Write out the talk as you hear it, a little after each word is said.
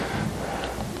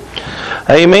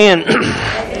Amen.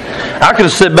 I could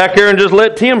have sat back there and just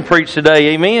let Tim preach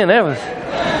today. Amen.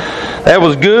 That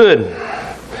was good.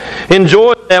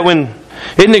 Enjoyed that when,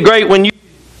 isn't it great when you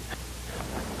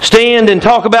stand and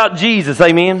talk about Jesus?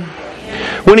 Amen.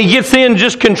 When He gets in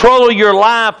just control of your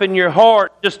life and your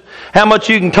heart, just how much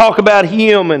you can talk about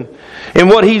Him and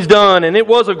what He's done. And it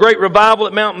was a great revival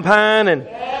at Mountain Pine.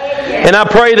 And I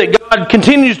pray that God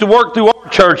continues to work through our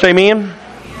church. Amen.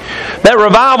 That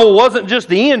revival wasn't just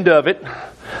the end of it.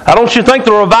 I don't you think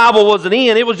the revival was an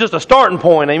end. It was just a starting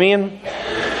point. Amen.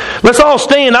 Let's all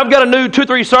stand. I've got a new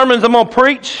 2-3 sermons I'm going to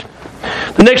preach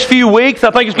the next few weeks. I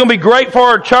think it's going to be great for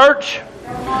our church.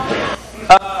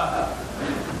 I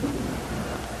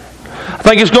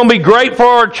think it's going to be great for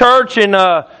our church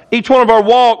and each one of our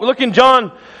walk. Look in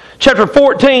John chapter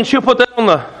 14. She'll put that on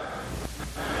the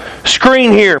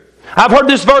screen here. I've heard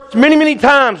this verse many, many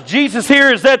times. Jesus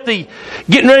here is getting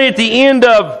ready at the end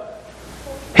of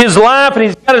His life, and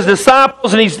He's got His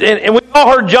disciples, and we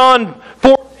all heard John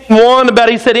 14:1 about,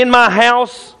 He said, "In my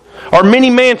house are many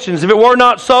mansions. If it were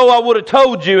not so, I would have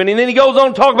told you." And then He goes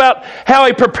on to talk about how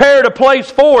He prepared a place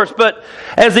for us. But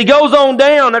as He goes on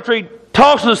down, after He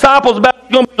talks to the disciples about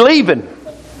He's going to be leaving,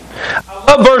 I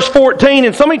love verse 14,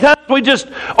 and so many times we just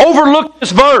overlook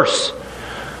this verse.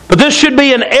 But this should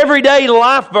be an everyday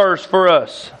life verse for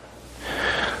us.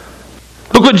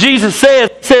 Look what Jesus says.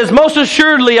 He says, "Most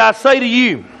assuredly I say to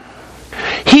you,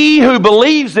 he who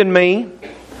believes in me,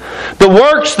 the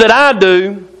works that I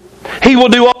do, he will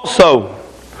do also.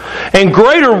 And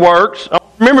greater works,"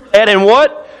 remember that, and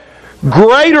what?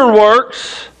 "Greater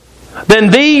works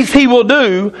than these he will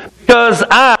do, because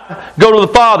I go to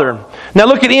the Father." Now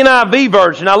look at NIV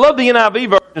version. I love the NIV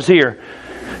versions here.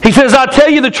 He says, "I tell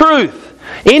you the truth.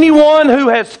 Anyone who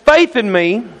has faith in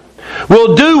me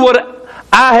will do what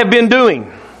I have been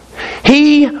doing.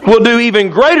 He will do even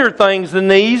greater things than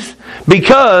these,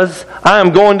 because I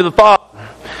am going to the Father."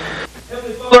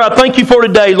 Heavenly Father, I thank You for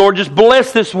today, Lord. Just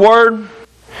bless this word.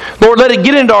 Lord, let it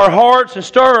get into our hearts and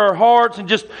stir our hearts and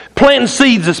just planting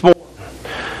seeds this morning.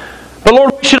 But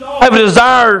Lord, we should all have a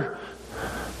desire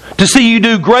to see You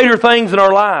do greater things in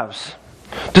our lives.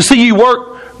 To see You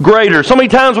work greater. So many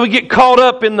times we get caught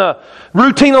up in the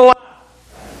routine of life.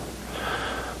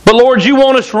 But Lord, You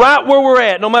want us right where we're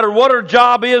at, no matter what our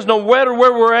job is, no matter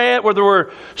where we're at, whether we're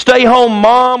stay-home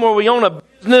mom, or we own a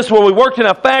business, where we worked in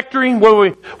a factory,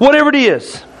 whatever it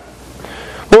is.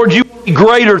 Lord, You want to be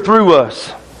greater through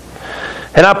us.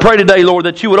 And I pray today, Lord,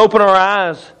 that You would open our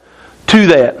eyes to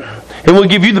that. And we'll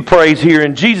give You the praise here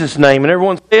in Jesus' name. And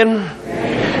everyone said,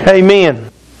 Amen.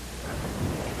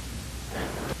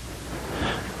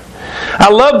 I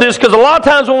love this because a lot of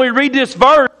times when we read this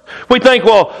verse, we think,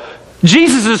 well,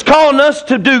 Jesus is calling us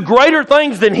to do greater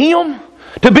things than Him.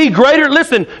 To be greater.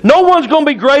 Listen, no one's going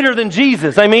to be greater than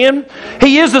Jesus. Amen?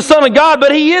 He is the Son of God,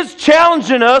 but He is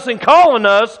challenging us and calling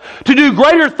us to do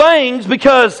greater things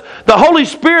because the Holy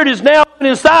Spirit is now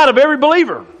inside of every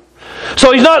believer.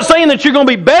 So He's not saying that you're going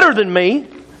to be better than me,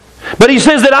 but He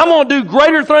says that I'm going to do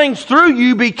greater things through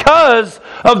you because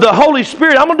of the Holy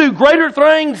Spirit. I'm going to do greater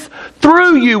things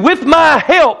through you. With my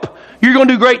help, you're going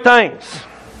to do great things.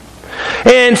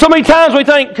 And so many times we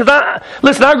think, because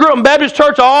I grew up in Baptist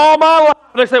church all my life.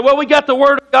 They say, well, we got the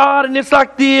Word of God and it's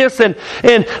like this. And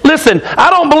listen, I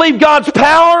don't believe God's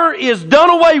power is done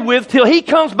away with till He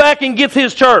comes back and gets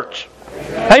His church.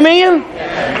 Amen?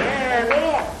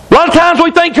 A lot of times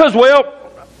we think, because, well,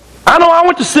 I know I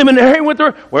went to seminary, we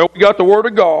got the Word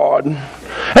of God.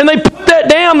 And they put that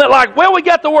down that like, well, we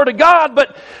got the Word of God,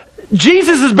 but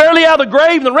Jesus is barely out of the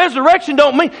grave and the resurrection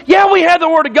don't mean, yeah, we have the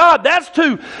Word of God. That's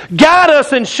to guide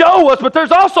us and show us, but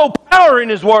there's also power in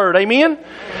His Word. Amen?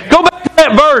 Go back to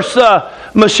that verse,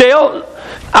 Michelle.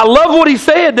 I love what he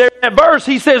said there in that verse.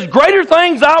 He says, greater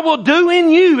things I will do in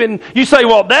you. And you say,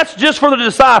 well, that's just for the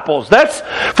disciples. That's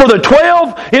for the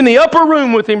 12 in the upper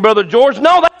room with Him, Brother George.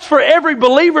 No, that's for every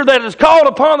believer that is called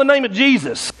upon the name of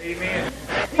Jesus. Amen.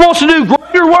 He wants to do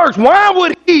greater works. Why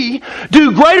would He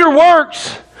do greater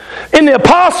works in the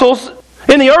apostles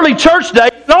in the early church day?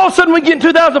 And all of a sudden we get in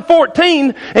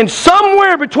 2014, and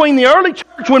somewhere between the early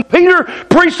church when Peter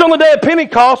preached on the day of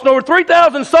Pentecost and over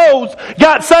 3,000 souls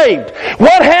got saved.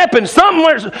 What happened?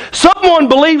 Someone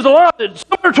believes a lot that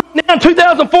somewhere between now and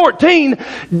 2014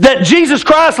 that Jesus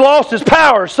Christ lost His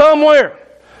power somewhere.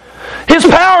 His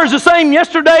power is the same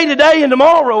yesterday, today, and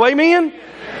tomorrow. Amen?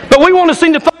 But we want to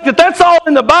seem to think that that's all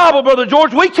in the Bible, Brother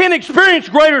George. We can experience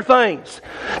greater things.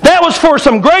 That was for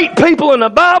some great people in the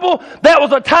Bible. That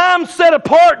was a time set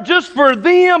apart just for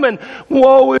them. And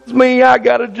woe is me, I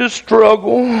got to just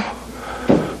struggle.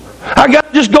 I got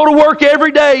to just go to work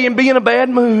every day and be in a bad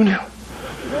mood.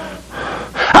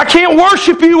 I I can't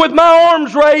worship you with my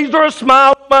arms raised or a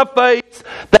smile on my face.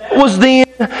 That was then,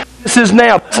 this is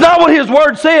now. That's not what His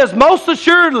Word says. Most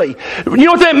assuredly. You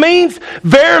know what that means?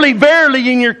 Verily,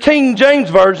 verily in your King James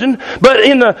Version. But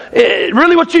in the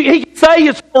really what He can say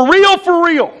is for real, for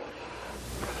real.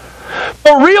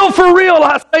 For real,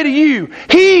 I say to you,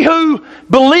 he who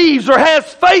believes or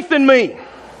has faith in me,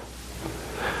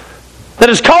 that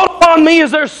has called upon me as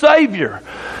their Savior,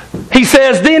 He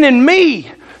says, then in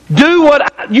me, you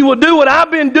will do what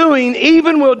I've been doing,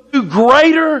 even will do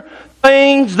greater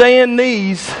things than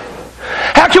these.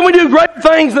 How can we do greater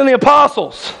things than the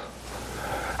apostles?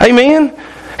 Amen?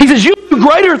 He says, you'll do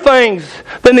greater things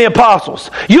than the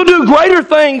apostles. You'll do greater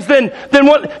things than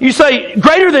what you say,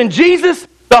 greater than Jesus.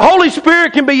 The Holy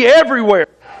Spirit can be everywhere.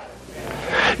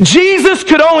 Jesus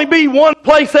could only be one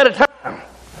place at a time.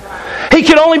 He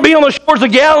could only be on the shores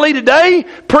of Galilee today,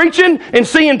 preaching and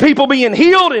seeing people being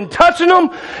healed and touching them.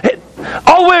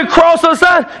 All the way across the other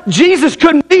side, Jesus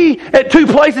couldn't be at two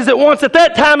places at once at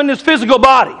that time in His physical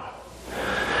body.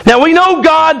 Now we know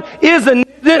God is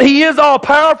omnipotent. He is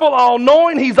all-powerful,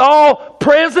 all-knowing. He's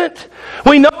all-present.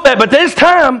 We know that. But this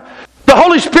time, the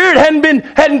Holy Spirit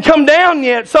hadn't come down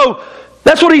yet. So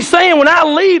that's what He's saying. When I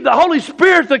leave, the Holy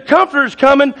Spirit, the Comforter, is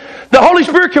coming. The Holy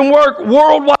Spirit can work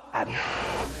worldwide.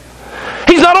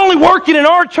 He's not only working in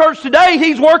our church today,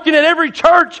 He's working in every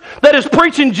church that is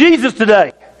preaching Jesus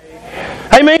today.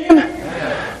 Amen?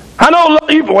 I know a lot of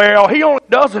people, well, He only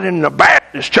does it in the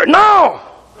Baptist church. No!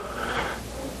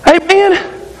 Amen?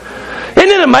 Isn't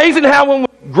it amazing how when we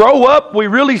grow up, we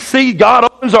really see God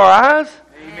opens our eyes?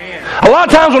 Amen. A lot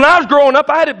of times when I was growing up,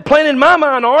 I had it planted in my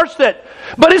mind, Arch,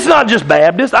 but it's not just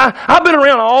Baptists. I've been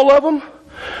around all of them.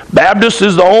 Baptists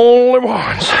is the only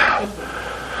ones.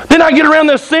 Then I get around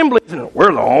the assemblies, and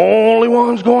we're the only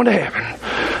ones going to heaven.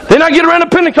 Then I get around the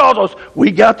Pentecostals.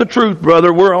 We got the truth,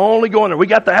 brother. We're only going there. We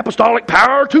got the apostolic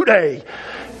power today.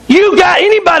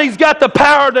 Anybody's got the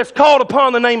power that's called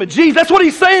upon the name of Jesus. That's what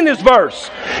He's saying in this verse.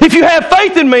 If you have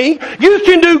faith in me, you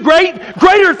can do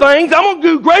greater things. I'm going to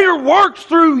do greater works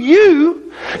through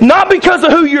you, not because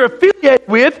of who you're affiliated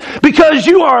with, because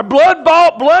you are a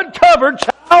blood-bought, blood-covered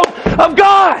child of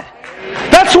God.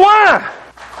 That's why.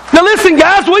 Now listen,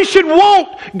 guys, we should want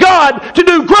God to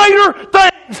do greater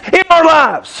things in our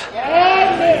lives.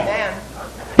 Amen.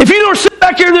 If you don't sit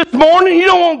back here this morning, you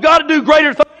don't want God to do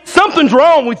greater things, something's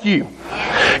wrong with you.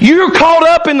 You're caught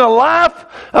up in the life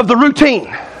of the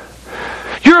routine.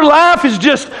 Your life is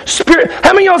just spirit.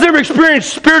 How many of y'all ever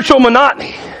experienced spiritual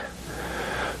monotony?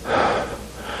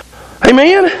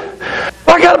 Amen?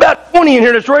 Well, I got about 20 in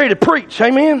here that's ready to preach.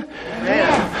 Amen?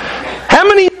 Amen. How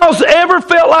many of y'all ever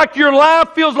felt like your life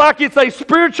feels like it's a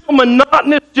spiritual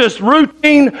monotonous, just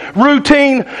routine,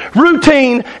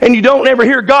 and you don't ever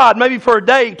hear God maybe for a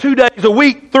day, 2 days, a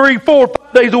week, 3, 4,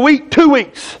 5 days a week, 2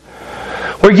 weeks?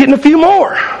 We're getting a few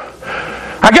more.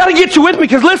 I got to get you with me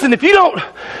because listen, if we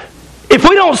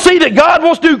don't see that God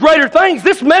wants to do greater things,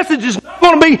 this message is not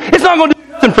going to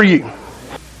do nothing for you.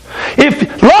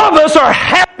 If a lot of us are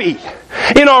happy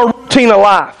in our routine of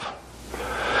life,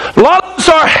 a lot of us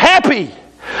are happy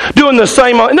doing the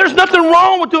same old. And there's nothing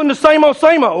wrong with doing the same old,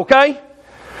 okay?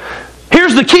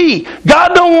 Here's the key.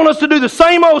 God don't want us to do the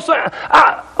same old.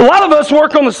 A lot of us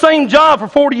work on the same job for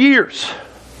 40 years.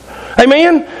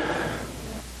 Amen?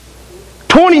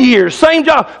 20 years, same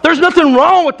job. There's nothing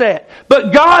wrong with that.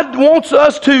 But God wants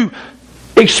us to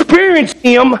experience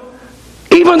Him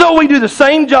even though we do the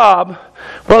same job.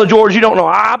 Brother George, you don't know.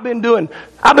 I've been doing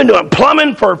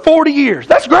plumbing for 40 years.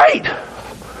 That's great.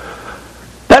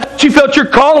 That's what you felt your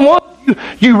calling was.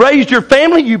 You raised your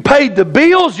family. You paid the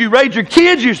bills. You raised your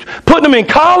kids. You're putting them in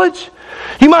college.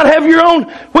 You might have your own.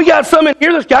 We got some in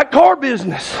here that's got car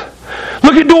business.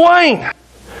 Look at Dwayne.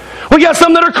 We got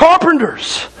some that are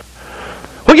carpenters.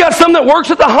 We got some that works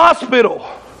at the hospital.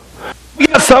 We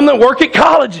got some that work at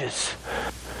colleges.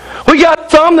 We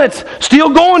got some that's still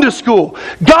going to school.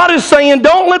 God is saying,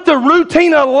 don't let the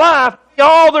routine of life be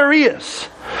all there is.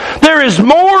 There is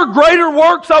more greater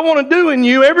works I want to do in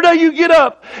you. Every day you get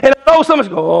up, and I know somebody's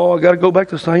going, oh, I got to go back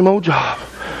to the same old job.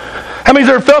 How many's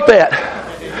ever felt that?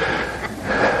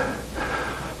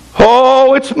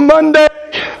 Oh, it's Monday.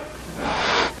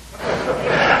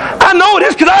 I know it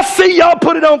is because I see y'all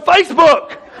put it on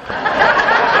Facebook.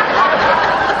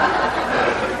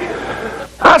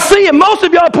 I see it. Most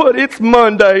of y'all put, it's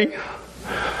Monday.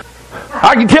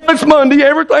 I can tell it's Monday.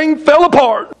 Everything fell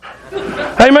apart.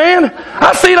 Amen?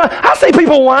 I see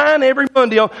people whine every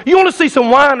Monday. You want to see some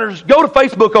whiners, go to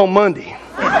Facebook on Monday.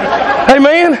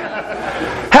 Amen?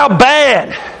 How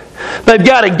bad they've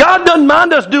got it. God doesn't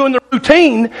mind us doing the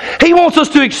routine. He wants us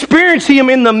to experience Him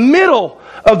in the middle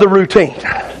of the routine.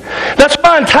 That's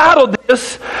why I entitled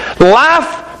this,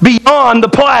 Life Beyond the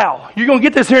Plow. You're going to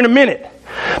get this here in a minute.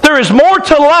 There is more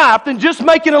to life than just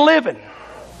making a living.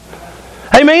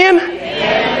 Amen?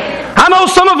 Amen. I know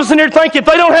some of us in here think if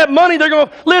they don't have money, they're going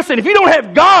to... Listen, if you don't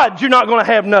have God, you're not going to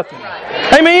have nothing.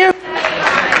 Amen?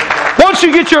 Once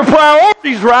you get your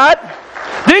priorities right,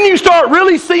 then you start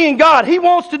really seeing God. He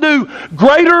wants to do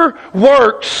greater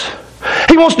works.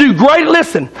 He wants to do great...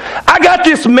 Listen, I got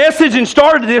this message and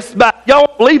started this by... Y'all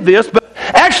won't believe this, but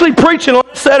actually preaching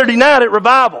last Saturday night at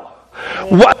Revival.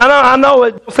 I know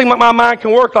it doesn't seem like my mind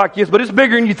can work like this, but it's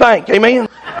bigger than you think. Amen?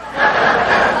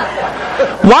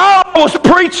 While I was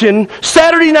preaching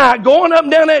Saturday night, going up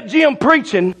and down that gym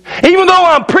preaching, even though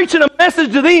I'm preaching a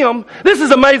message to them, this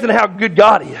is amazing how good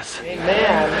God is.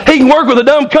 Amen. He can work with a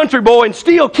dumb country boy and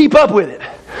still keep up with it.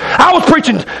 I was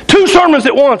preaching 2 sermons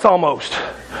at once almost.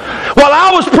 While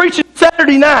I was preaching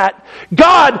Saturday night,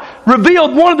 God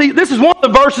revealed this is one of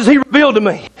the verses He revealed to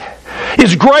me.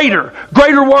 Is greater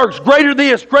works, greater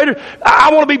this, greater.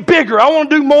 I want to be bigger. I want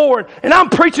to do more. And I'm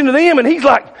preaching to them, and He's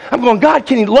like, I'm going, God,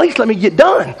 can you at least let me get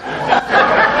done?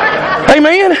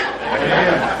 Amen?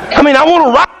 I mean, I want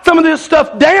to write some of this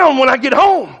stuff down when I get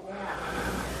home.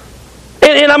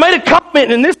 And I made a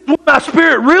comment, and this is when my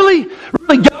spirit really,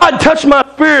 God touched my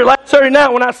spirit last Saturday night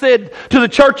when I said to the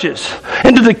churches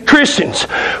and to the Christians,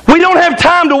 we don't have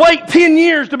time to wait 10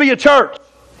 years to be a church.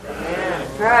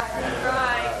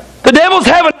 The devil's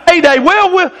having a heyday.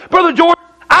 Well, Brother George,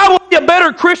 I will be a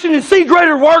better Christian and see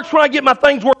greater works when I get my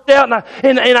things worked out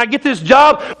and I get this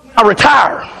job. I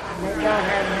retire.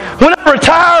 When I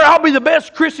retire, I'll be the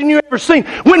best Christian you've ever seen.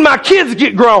 When my kids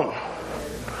get grown.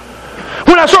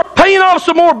 When I start paying off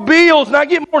some more bills and I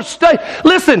get more stay.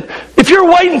 Listen, if you're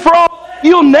waiting for all that,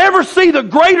 you'll never see the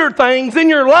greater things in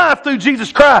your life through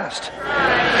Jesus Christ.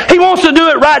 He wants to do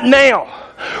it right now.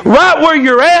 Right where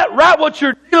you're at, right what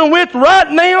you're dealing with right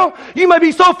now. You may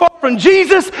be so far from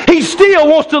Jesus, He still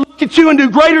wants to look at you and do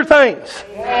greater things.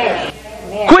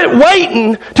 Quit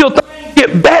waiting till things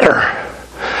get better.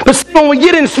 But see, when we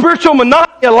get in spiritual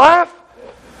monotony of life,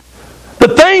 the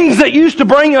things that used to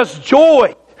bring us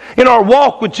joy in our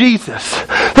walk with Jesus,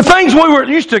 the things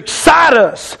used to excite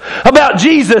us about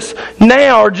Jesus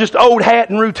now are just old hat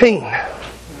and routine.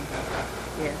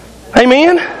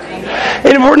 Amen? And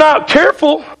if we're not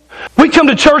careful, we come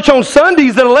to church on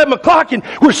Sundays at 11 o'clock and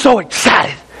we're so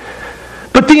excited.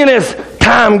 But then as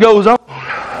time goes on,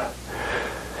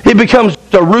 it becomes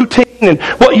a routine. And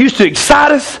what used to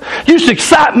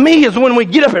excite me is when we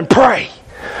get up and pray.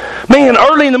 Man,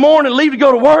 early in the morning, leave to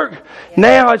go to work.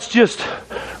 Now it's just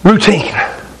routine.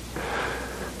 I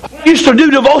used to do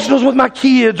devotionals with my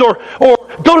kids or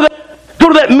go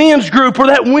to that men's group or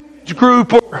that women's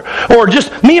group or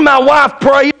just me and my wife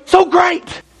pray. It's so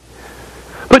great.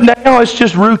 But now it's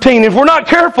just routine. If we're not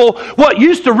careful, what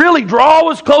used to really draw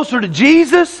us closer to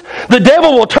Jesus, the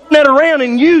devil will turn that around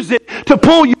and use it to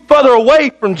pull you further away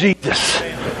from Jesus.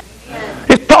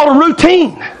 It's called a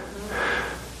routine.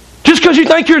 Just because you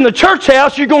think you're in the church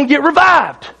house, you're going to get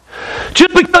revived.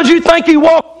 Just because you think you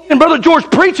walk in and Brother George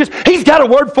preaches, he's got a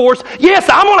word for us. Yes,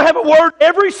 I'm going to have a word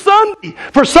every Sunday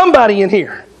for somebody in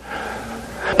here.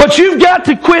 But you've got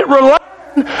to quit relying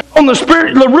on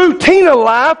the routine of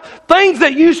life, things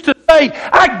that used to say,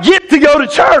 I get to go to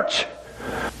church.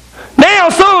 Now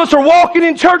some of us are walking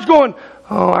in church going,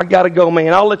 oh, I got to go,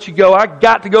 man. I'll let you go. I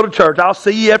got to go to church. I'll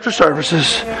see you after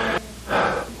services.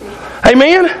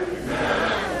 Amen?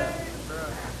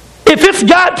 If it's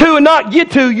got to and not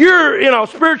get to, you're in a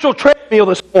spiritual treadmill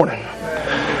this morning.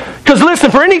 Because listen,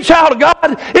 for any child of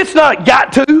God, it's not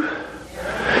got to.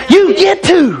 You get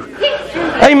to.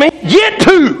 Amen. Get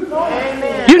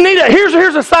to. You need a.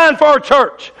 Here's a sign for our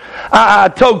church. I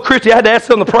told Christy I had to ask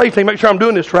them on the praise team, make sure I'm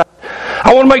doing this right.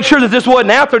 I want to make sure that this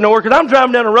wasn't out there nowhere, because I'm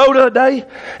driving down the road the other day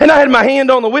and I had my hand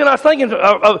on the wheel and I was thinking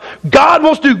God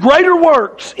wants to do greater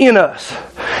works in us.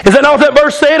 Is that not what that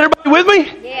verse said? Everybody with me?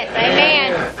 Yes,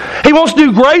 amen. He wants to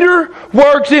do greater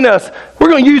works in us. We're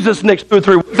going to use this next 2 or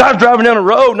 3 weeks. I was driving down the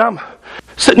road and I'm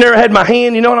sitting there, I had my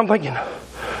hand, you know, and I'm thinking,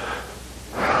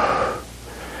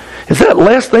 is that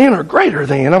less than or greater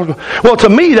than? I was going, well, to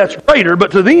me that's greater,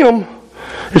 but to them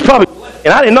it's probably less.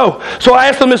 And I didn't know. So I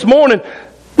asked them this morning,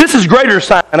 this is greater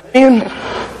sign. Amen.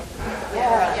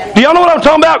 Do y'all know what I'm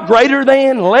talking about? Greater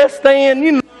than, less than,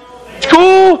 you know,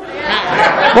 school.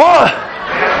 Boy,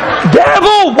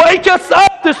 devil, wake us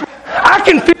up. I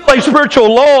can feel a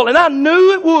spiritual lull, and I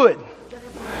knew it would.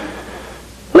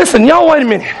 Listen, y'all, wait a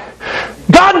minute.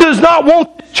 God does not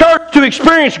want the church to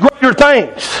experience greater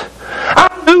things.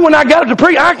 I knew when I got up to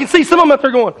preach, I can see some of them out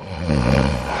there going,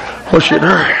 what's your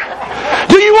name?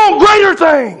 Do you want greater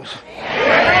things?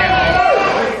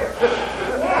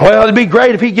 Well, it'd be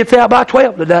great if he gets out by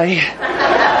 12 today.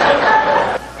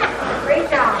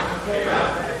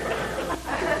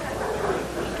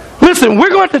 Listen, we're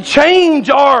going to change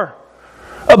our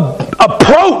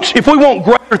approach if we want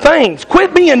greater things.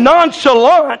 Quit being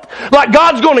nonchalant like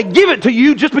God's going to give it to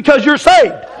you just because you're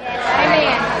saved.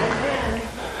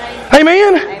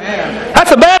 Amen? Amen?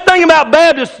 That's a bad thing about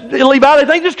Baptists, Levi. They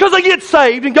think just because they get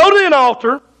saved and go to an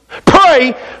altar,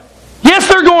 pray, yes,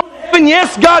 they're going to heaven,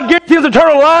 yes, God guarantees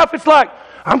eternal life. It's like,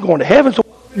 I'm going to heaven, so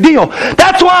what's the deal?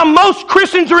 That's why most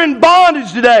Christians are in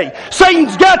bondage today.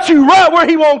 Satan's got you right where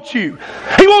he wants you.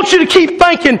 He wants you to keep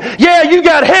thinking, yeah, you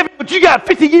got heaven, but you got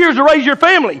 50 years to raise your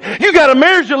family. You got a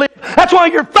marriage to live. That's why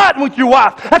you're fighting with your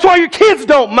wife. That's why your kids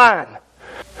don't mind.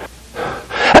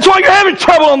 That's why you're having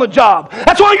trouble on the job.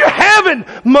 That's why you're having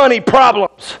money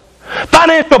problems,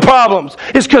 financial problems.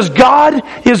 It's because God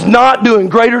is not doing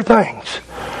greater things.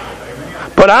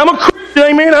 But I'm a Christian,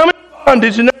 amen. I'm in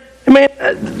bondage, and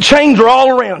amen, chains are all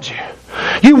around you.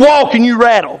 You walk and you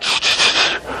rattle.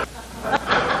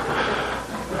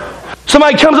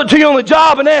 Somebody comes up to you on the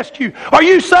job and asks you, are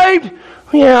you saved?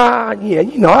 Yeah,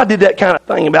 I did that kind of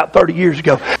thing about 30 years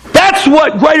ago. That's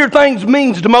what greater things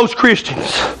means to most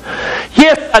Christians.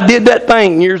 Yes, I did that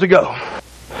thing years ago.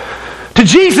 To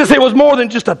Jesus, it was more than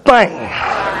just a thing.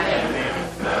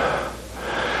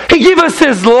 He gave us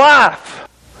His life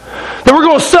that we're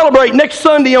going to celebrate next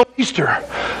Sunday on Easter,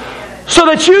 so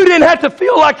that you didn't have to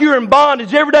feel like you're in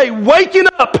bondage every day, waking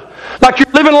up like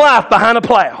you're living life behind a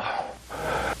plow.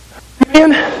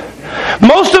 Amen?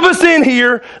 Most of us in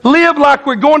here live like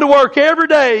we're going to work every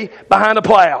day behind a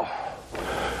plow.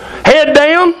 Head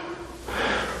down.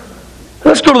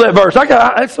 Let's go to that verse.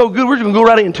 That's so good, we're just going to go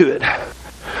right into it.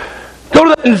 Go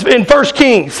to that in 1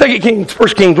 Kings, 2 Kings, 1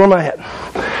 Kings, where am I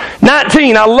at?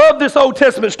 19. I love this Old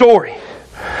Testament story,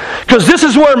 because this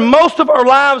is where most of our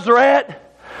lives are at.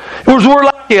 We're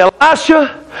like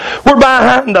Elisha. We're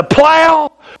behind the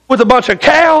plow with a bunch of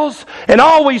cows, and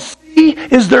all we see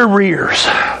is their rears.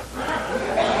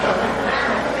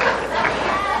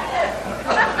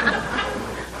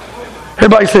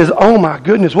 Everybody says, oh my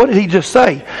goodness, what did he just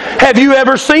say? Have you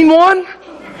ever seen one?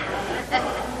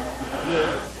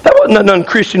 That wasn't nothing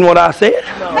unchristian what I said.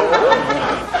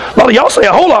 A lot of y'all say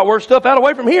a whole lot worse stuff out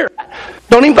away from here.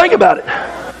 Don't even think about it.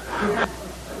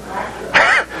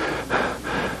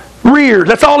 Rears,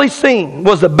 that's all he's seen,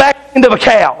 was the back end of a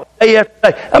cow day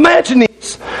after day. Imagine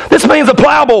this. This man's a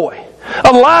plowboy.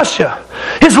 Elisha.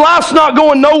 His life's not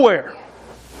going nowhere.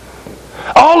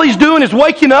 All he's doing is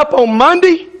waking up on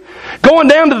Monday, going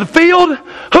down to the field,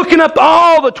 hooking up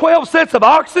all the 12 sets of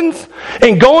oxen,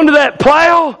 and going to that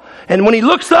plow. And when he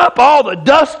looks up, all the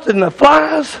dust and the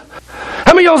flies.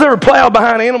 How many of y'all's ever plowed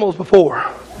behind animals before?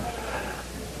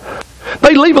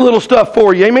 They leave a little stuff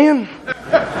for you, amen?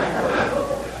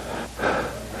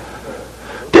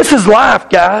 This is life,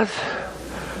 guys.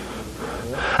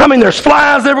 I mean, there's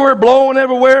flies everywhere, blowing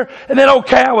everywhere, and that old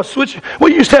cow was switching.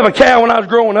 We used to have a cow when I was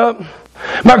growing up.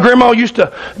 My grandma used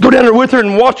to go down there with her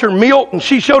and watch her milk, and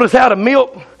she showed us how to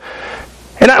milk.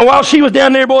 And while she was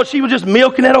down there, boy, she was just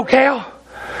milking that old cow.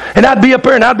 And I'd be up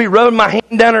there, and I'd be rubbing my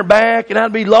hand down her back, and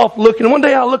I'd be lost looking. And one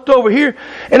day I looked over here,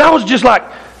 and I was just like,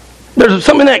 there's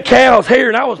something in that cow's hair,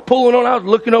 and I was pulling on it. I was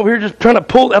looking over here just trying to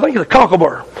pull, I think it's a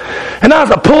cockleburr. And I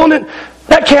was pulling it.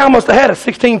 That cow must have had a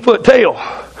 16-foot tail.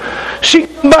 She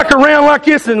came back around like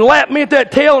this and lapped me at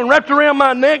that tail and wrapped around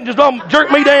my neck and just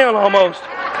jerked me down almost.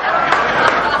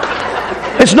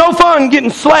 It's no fun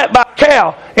getting slapped by a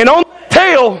cow. And on that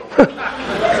tail,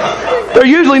 they're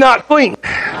usually not clean.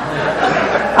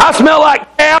 I smell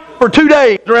like cow for 2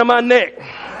 days around my neck.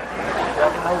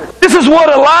 This is what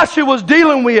Elisha was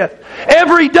dealing with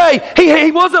every day.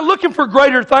 He wasn't looking for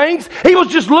greater things. He was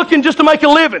just looking just to make a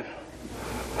living.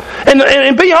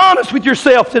 And be honest with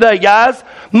yourself today, guys.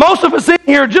 Most of us in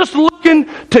here are just looking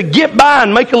to get by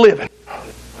and make a living.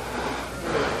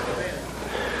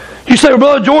 You say, well,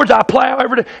 Brother George, I plow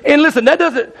every day. And listen,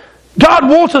 God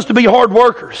wants us to be hard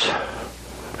workers.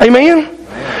 Amen?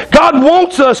 God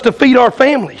wants us to feed our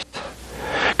families.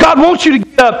 God wants you to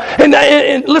get up.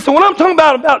 And listen, when I'm talking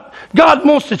about God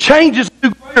wants to change us to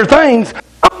do greater things,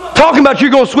 I'm not talking about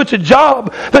you're going to switch a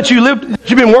job that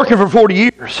you've been working for 40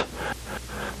 years.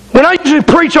 When I usually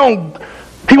preach on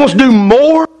He wants to do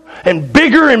more and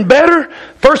bigger and better,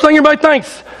 first thing everybody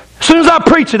thinks, as soon as I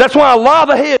preach it, that's why a lot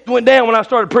of the heads went down when I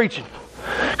started preaching.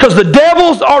 Because the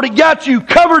devil's already got you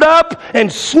covered up and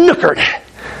snookered.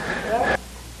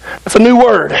 That's a new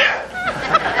word.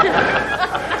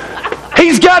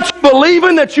 He's got you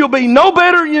believing that you'll be no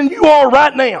better than you are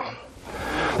right now.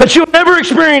 that you'll never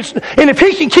experience. And if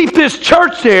He can keep this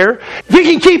church there, if He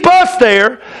can keep us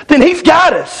there, then He's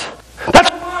got us.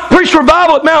 That's why I preach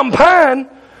revival at Mountain Pine,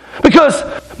 because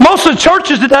most of the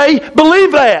churches today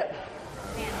believe that.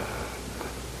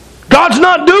 God's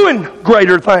not doing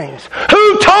greater things.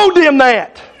 Who told them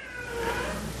that?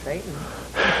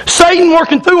 Satan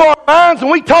working through our minds, and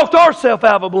we talked ourselves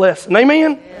out of a blessing.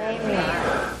 Amen?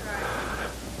 Amen.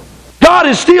 God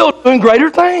is still doing greater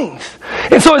things.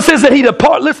 And so it says that He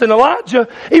departed. Listen, Elijah,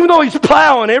 even though he's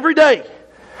plowing every day,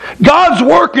 God's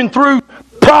working through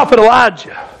prophet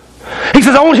Elijah. He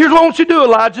says, here's what I want you to do,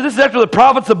 Elijah. This is after the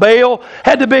prophets of Baal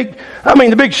had the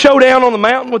big showdown on the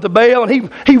mountain with the Baal,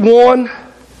 and he won.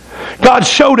 God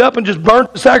showed up and just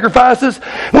burnt the sacrifices.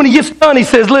 When He gets done, He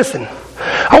says, listen,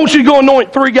 I want you to go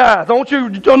anoint 3 guys. I want you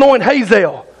to anoint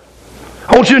Hazael.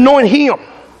 I want you to anoint him.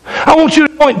 I want you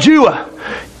to anoint Judah,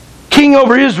 king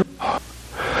over Israel.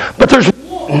 But there's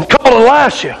one called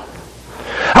Elisha.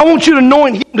 I want you to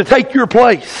anoint him to take your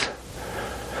place.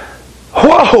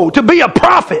 Whoa, to be a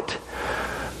prophet.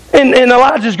 And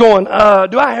Elijah's going,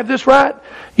 do I have this right?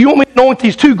 You want me to anoint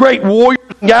these 2 great warriors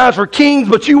and guys for kings,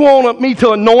 but you want me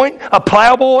to anoint a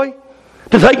plowboy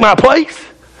to take my place?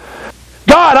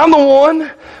 God, I'm the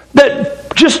one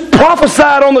that just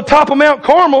prophesied on the top of Mount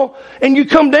Carmel, and you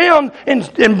come down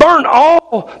and burn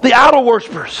all the idol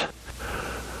worshippers.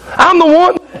 I'm the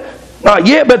one, not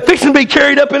yet, but fixing to be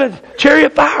carried up in a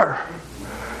chariot fire.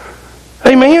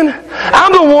 Amen.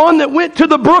 I'm the one that went to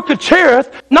the brook of Cherith,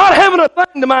 not having a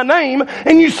thing to my name,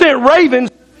 and you sent ravens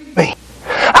to feed me.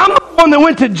 I'm the one that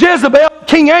went to Jezebel,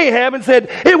 King Ahab, and said,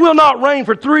 it will not rain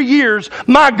for 3 years.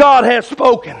 My God has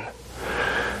spoken.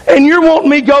 And you're wanting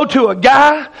me to go to a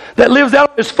guy that lives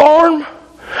out on his farm,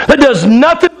 that does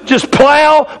nothing but just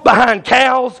plow behind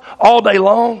cows all day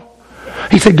long?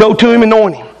 He said, go to him and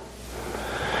anoint him.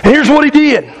 And here's what he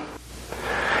did.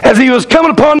 As he was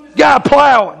coming upon this guy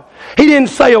plowing, he didn't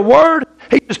say a word.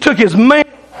 He just took his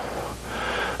mantle.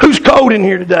 Who's cold in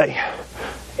here today?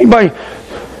 Anybody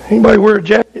wear a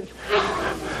jacket?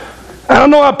 I don't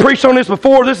know, I preached on this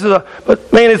before.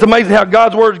 But man, it's amazing how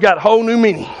God's Word's got a whole new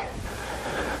meaning.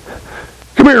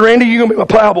 Come here, Randy, you're going to be my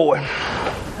plowboy.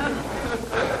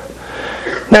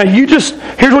 Now, here's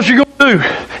what you're going to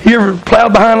do. You ever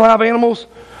plowed behind live animals?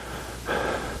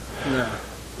 No.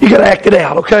 You got to act it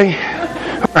out, okay?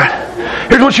 All right.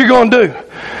 Here's what you're going to do.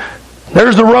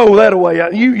 There's the row that way.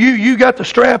 You got the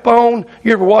strap on.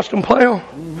 You ever watched them plow?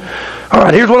 Mm-hmm. All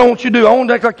right, here's what I want you to do. I want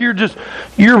to act like you're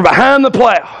behind the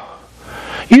plow.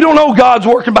 You don't know God's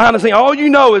working behind the scene. All you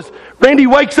know is Randy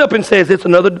wakes up and says, it's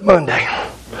another Monday.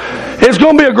 It's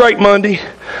going to be a great Monday.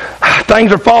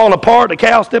 Things are falling apart. The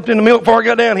cow stepped in the milk before I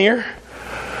got down here.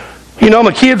 You know,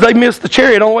 my kids, they missed the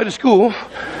chariot on the way to school.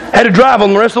 Had to drive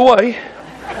them the rest of the way.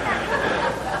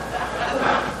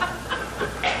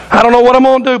 I don't know what I'm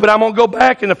going to do, but I'm going to go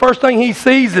back, and the first thing he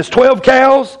sees is 12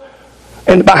 cows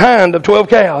and behind of 12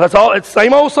 cows. That's all. It's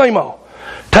same old, same old.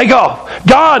 Take off.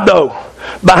 God, though,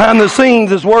 behind the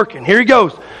scenes is working. Here he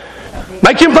goes.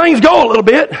 Make them things go a little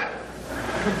bit.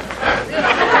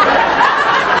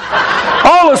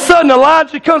 All of a sudden,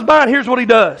 Elijah comes by, and here's what he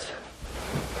does.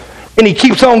 And he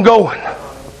keeps on going.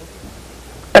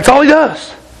 That's all he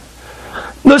does.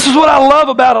 This is what I love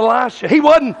about Elisha. He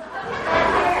wasn't...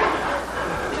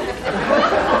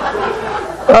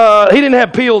 he didn't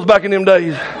have pills back in them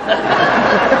days.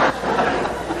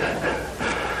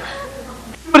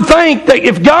 You would think that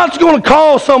if God's going to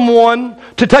call someone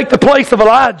to take the place of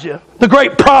Elijah, the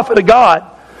great prophet of God,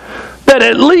 that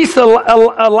at least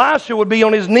Elisha would be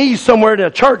on his knees somewhere in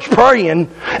a church praying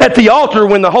at the altar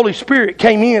when the Holy Spirit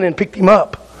came in and picked him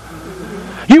up.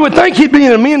 You would think he'd be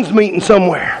in a men's meeting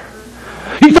somewhere.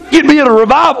 You think he'd be at a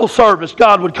revival service,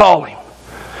 God would call him.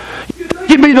 You think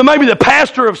he'd be maybe the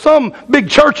pastor of some big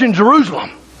church in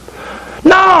Jerusalem.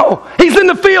 No, he's in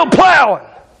the field plowing.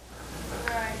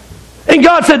 And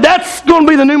God said, that's going to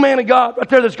be the new man of God right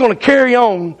there that's going to carry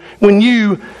on when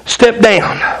you step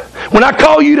down. When I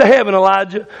call you to heaven,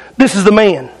 Elijah, this is the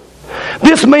man.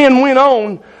 This man went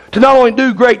on to not only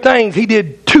do great things, he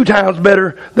did 2 times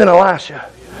better than Elisha.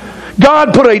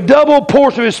 God put a double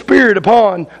portion of His Spirit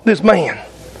upon this man.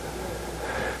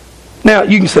 Now,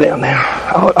 you can sit down now.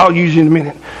 I'll use you in a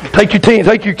minute. Take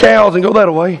your cows and go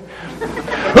that way.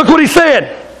 Look what he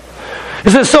said. It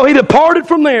says, so he departed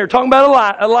from there, talking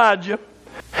about Elijah,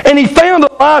 and he found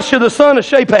Elisha the son of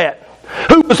Shaphat,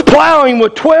 who was plowing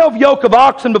with 12 yoke of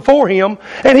oxen before him,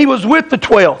 and he was with the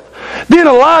 12th. Then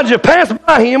Elijah passed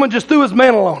by him and just threw his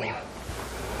mantle on him.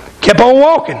 Kept on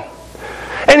walking.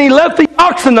 And he left the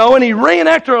oxen, though, and he ran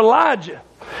after Elijah.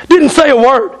 Didn't say a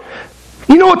word.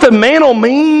 You know what the mantle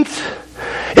means?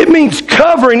 It means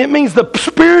covering. It means the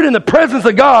Spirit and the presence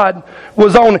of God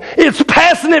was on it. It's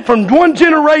passing it from one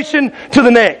generation to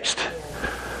the next.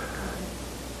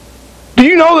 Do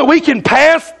you know that we can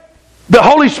pass the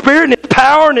Holy Spirit and its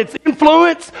power and its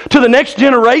influence to the next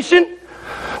generation?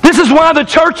 This is why the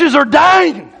churches are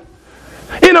dying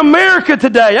in America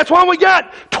today. That's why we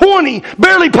got 20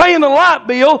 barely paying the light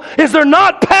bill, is they're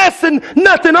not passing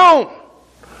nothing on.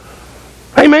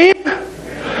 Amen?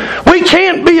 We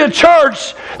can't be a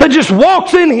church that just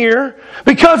walks in here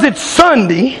because it's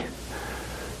Sunday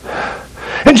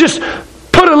and just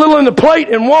put a little in the plate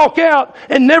and walk out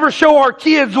and never show our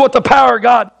kids what the power of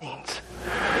God means.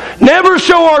 Never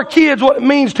show our kids what it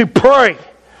means to pray.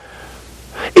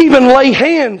 Even lay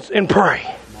hands and pray.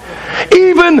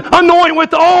 Even anoint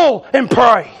with oil and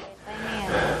pray.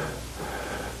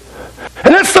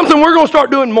 And that's something we're going to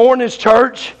start doing more in this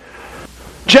church.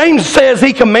 James says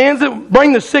he commands it,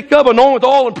 bring the sick up, anoint with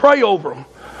oil, and pray over them.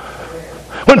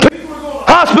 When people are going to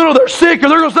the hospital, they're sick, or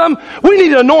they're going to something, we need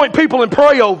to anoint people and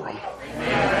pray over them.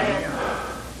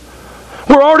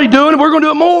 We're already doing it, we're going to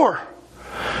do it more.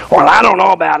 Well, I don't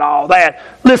know about all that.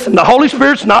 Listen, the Holy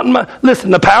Spirit's not in my...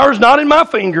 Listen, the power's not in my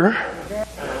finger.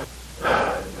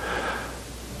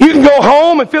 You can go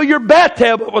home and fill your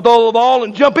bathtub up with olive oil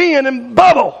and jump in and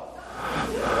bubble.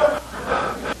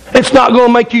 It's not going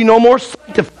to make you no more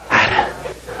sanctified.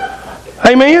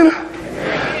 Amen?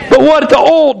 But what the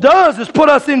oil does is put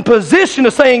us in position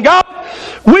of saying, God,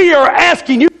 we are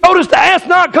asking. You told us to ask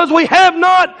not because we have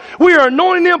not. We are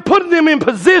anointing them, putting them in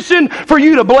position for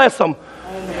you to bless them.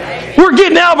 Amen. We're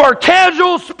getting out of our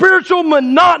casual, spiritual,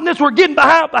 monotonous. We're getting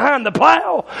behind the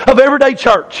plow of everyday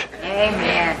church.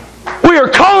 Amen. We are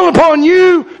calling upon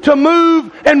you to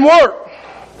move and work.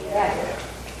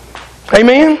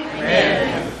 Amen?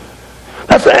 Amen.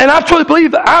 And I truly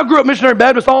believe that I grew up missionary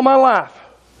Baptist all my life.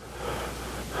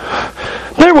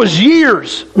 There was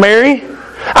years, Mary,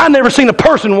 I never seen a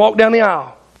person walk down the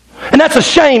aisle. And that's a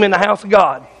shame in the house of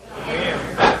God.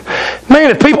 Man,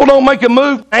 if people don't make a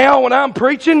move now when I'm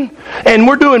preaching and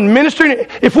we're doing ministry,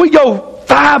 if we go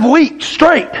 5 weeks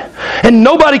straight and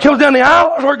nobody comes down the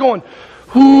aisle, we're going,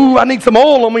 ooh, I need some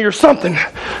oil on me or something.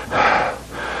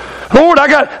 Lord,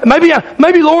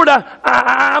 Lord,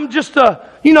 I'm just,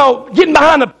 getting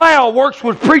behind the plow works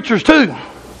with preachers too.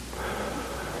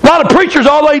 A lot of preachers,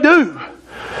 all they do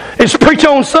is preach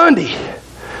on Sunday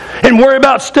and worry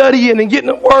about studying and getting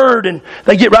the Word, and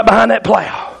they get right behind that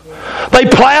plow. They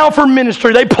plow for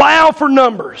ministry. They plow for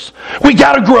numbers. We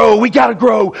got to grow. We got to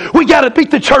grow. We got to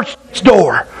beat the church next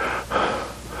door.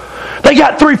 They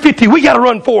got 350. We got to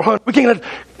run 400. We can't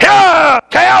let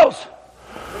cows.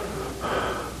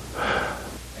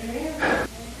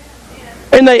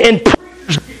 And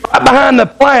preachers get right behind the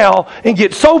plow and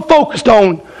get so focused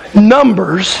on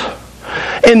numbers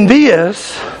and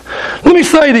this. Let me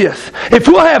say this. If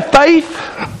we'll have faith,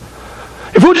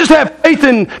 if we'll just have faith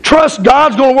and trust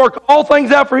God's going to work all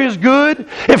things out for His good,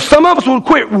 if some of us will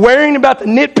quit worrying about the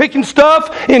nitpicking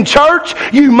stuff in church,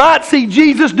 you might see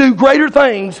Jesus do greater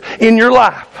things in your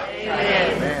life.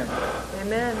 Amen.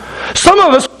 Amen. Some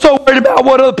of us are so worried about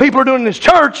what other people are doing in this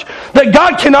church that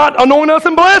God cannot anoint us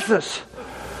and bless us.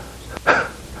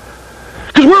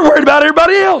 Because we're worried about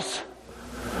everybody else.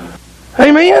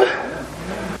 Amen?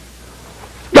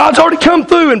 God's already come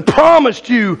through and promised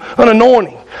you an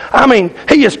anointing. I mean,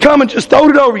 He has come and just throwed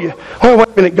it over you. Oh, wait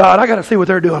a minute, God, I got to see what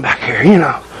they're doing back here,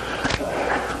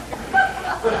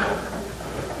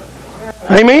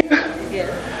 Amen?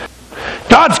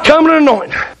 God's coming and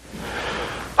anointing.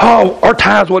 Oh, our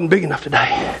tithes wasn't big enough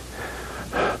today.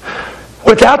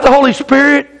 Without the Holy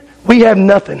Spirit, we have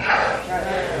nothing.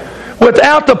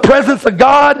 Without the presence of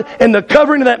God and the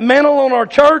covering of that mantle on our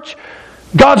church,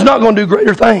 God's not going to do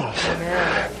greater things.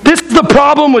 Amen. This is the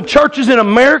problem with churches in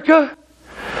America,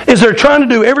 is they're trying to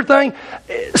do everything.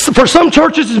 For some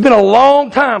churches, it's been a long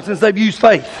time since they've used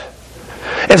faith.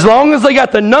 As long as they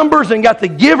got the numbers and got the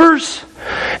givers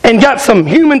and got some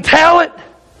human talent,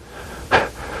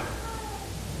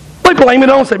 they blame it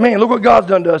on and say, man, look what God's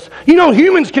done to us.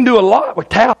 Humans can do a lot with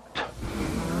talent.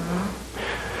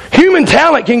 Human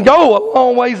talent can go a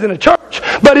long ways in a church,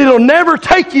 but it'll never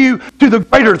take you to the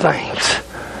greater things.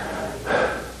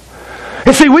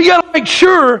 And see, we got to make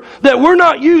sure that we're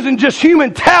not using just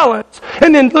human talents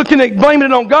and then blaming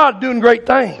it on God doing great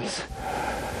things.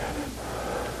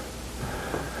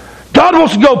 God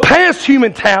wants to go past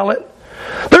human talent.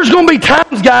 There's going to be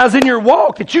times, guys, in your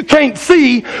walk that you can't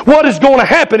see what is going to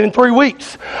happen in 3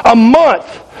 weeks, a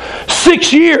month,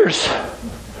 6 years.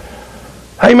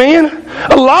 Amen?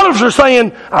 A lot of us are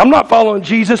saying, I'm not following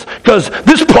Jesus because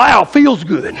this plow feels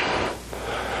good.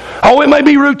 Oh, it may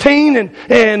be routine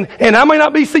and I may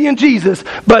not be seeing Jesus,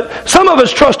 but some of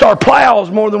us trust our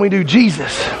plows more than we do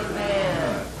Jesus.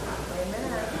 Amen.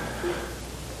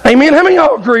 Amen. How many of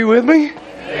y'all agree with me?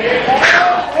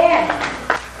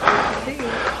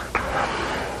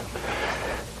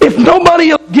 If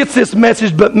nobody else gets this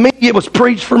message but me, it was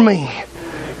preached for me.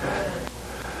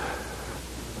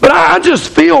 But I just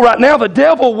feel right now the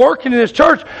devil working in this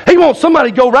church, he wants somebody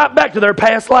to go right back to their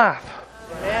past life.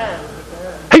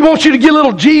 He wants you to get a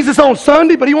little Jesus on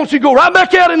Sunday, but he wants you to go right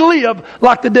back out and live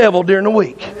like the devil during the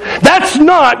week. That's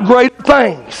not greater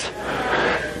things.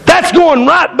 That's going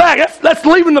right back. That's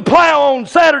leaving the plow on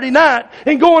Saturday night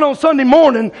and going on Sunday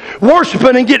morning,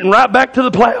 worshiping and getting right back to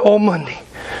the plow on Monday.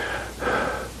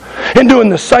 And doing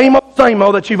the same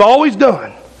old that you've always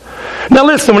done. Now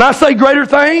listen, when I say greater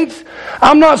things,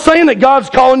 I'm not saying that God's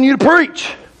calling you to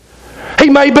preach. He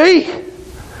may be.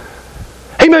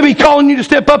 He may be calling you to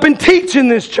step up and teach in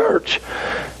this church.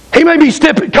 He may be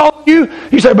calling you.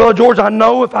 You say, Brother George, I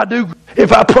know if I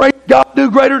pray God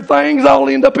do greater things, I'll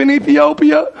end up in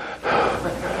Ethiopia,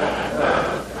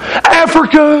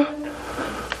 Africa,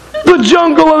 the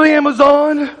jungle of the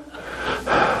Amazon.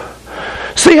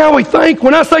 See how we think?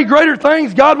 When I say greater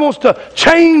things, God wants to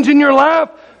change in your life.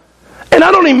 And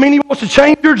I don't even mean He wants to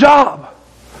change your job.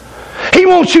 He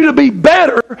wants you to be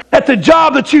better at the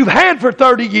job that you've had for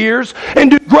 30 years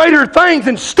and do greater things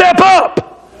and step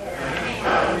up.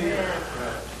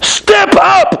 Step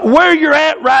up where you're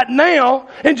at right now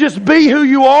and just be who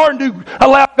you are and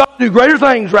allow God to do greater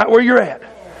things right where you're at.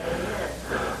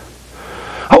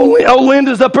 Old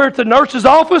Linda's up there at the nurse's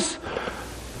office,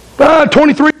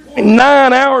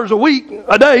 23.9 hours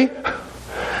a day.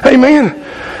 Amen.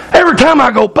 Every time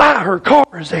I go by, her car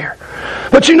is there.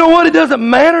 But you know what? It doesn't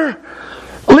matter.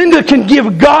 Linda can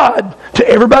give God to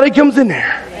everybody that comes in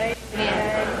there.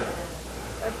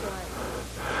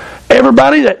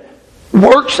 Everybody that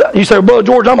works, you say, Brother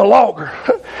George, I'm a logger.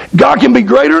 God can be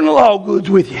greater than the log goods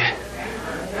with you.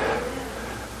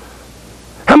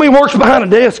 How many works behind a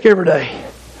desk every day?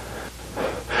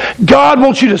 God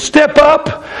wants you to step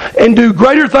up and do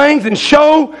greater things and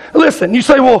show. Listen, you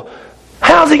say, well,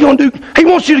 how's He going to do? He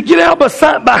wants you to get out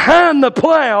behind the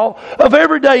plow of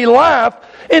everyday life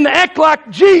and act like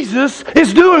Jesus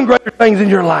is doing greater things in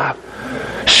your life.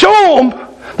 Show Him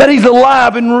that He's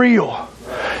alive and real.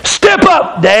 Step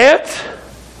up, dads.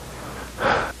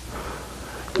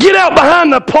 Get out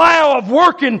behind the plow of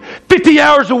working 50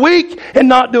 hours a week and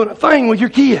not doing a thing with your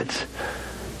kids.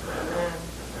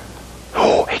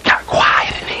 Oh, it got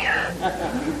quiet in here.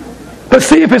 But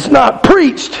see, if it's not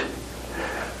preached,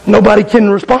 nobody can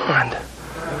respond.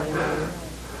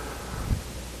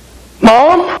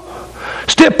 Mom,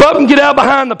 step up and get out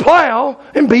behind the plow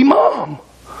and be mom.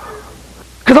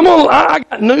 Because I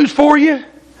got news for you.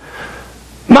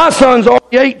 My son's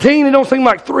already 18. It don't seem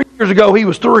like 3 years ago he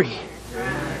was 3.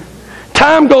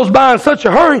 Time goes by in such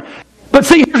a hurry. But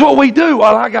see, here's what we do.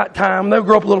 Well, I got time. They'll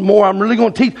grow up a little more. I'm really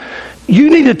going to teach. You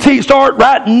need to start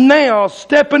right now,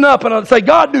 stepping up and say,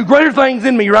 God, do greater things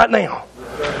in me right now.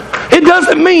 It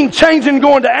doesn't mean changing and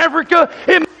going to Africa.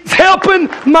 It means helping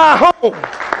my home.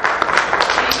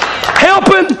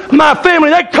 Helping my family.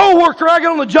 That co-worker I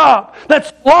got on the job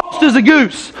that's lost as a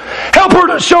goose. Help her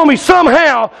to show me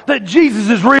somehow that Jesus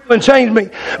is real and changed me.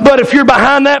 But if you're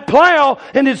behind that plow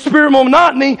and it's spiritual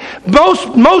monotony,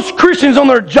 most Christians on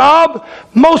their job,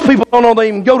 most people don't know they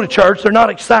even go to church. They're not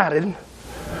excited.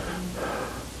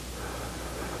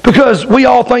 Because we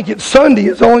all think it's Sunday.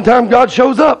 It's the only time God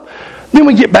shows up. Then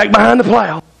we get back behind the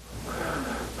plow.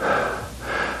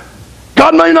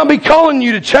 God may not be calling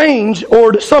you to change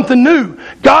or to something new.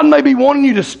 God may be wanting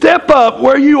you to step up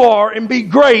where you are and be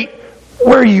great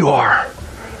where you are.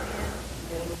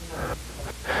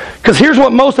 Because here's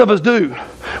what most of us do.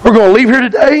 We're going to leave here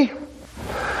today.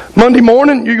 Monday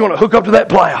morning, you're going to hook up to that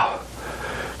plow.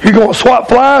 You're going to swat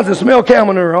flies and smell cow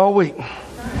manure all week.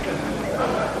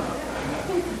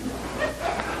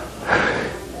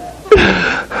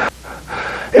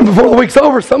 And before the week's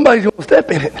over, somebody's going to step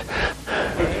in it.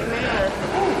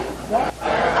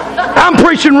 I'm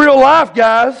preaching real life,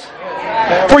 guys.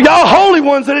 For y'all holy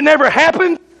ones that it never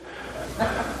happened.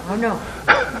 Oh, no.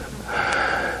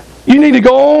 You need to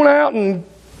go on out and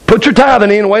put your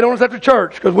tithing in and wait on us after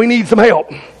church because we need some help.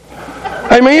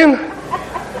 Amen?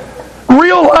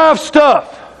 Real life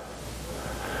stuff.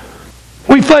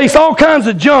 We face all kinds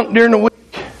of junk during the week.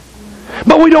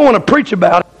 But we don't want to preach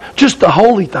about it. Just the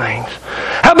holy things.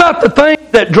 How about the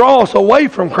things that draw us away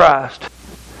from Christ?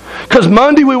 Because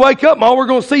Monday we wake up and all we're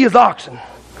going to see is oxen.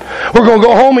 We're going to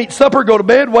go home, eat supper, go to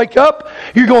bed, wake up.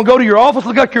 You're going to go to your office,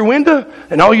 look out your window,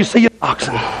 and all you see is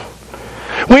oxen.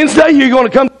 Wednesday you're going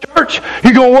to come to church church,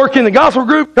 you're going to work in the gospel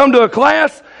group, come to a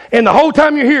class, and the whole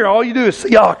time you're here, all you do is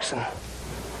see oxen.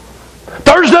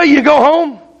 Thursday, you go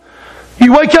home.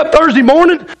 You wake up Thursday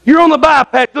morning, you're on the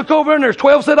bypass. Look over and there's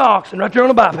 12 set of oxen right there on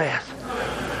the bypass.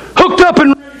 Hooked up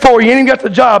and ready for you. You ain't even got the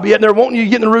job yet, and they're wanting you to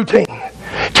get in the routine.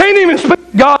 Can't even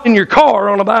speak to God in your car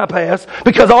on a bypass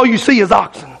because all you see is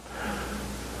oxen.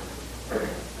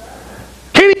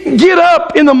 Can't even get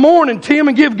up in the morning, Tim,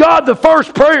 and give God the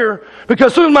first prayer because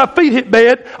as soon as my feet hit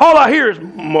bed, all I hear is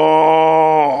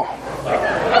moo.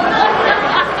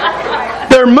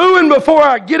 They're mooing before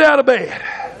I get out of bed.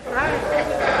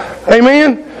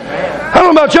 Amen? I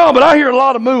don't know about y'all, but I hear a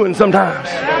lot of mooing sometimes.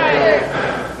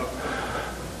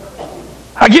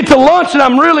 I get to lunch and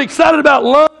I'm really excited about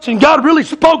lunch, and God really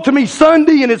spoke to me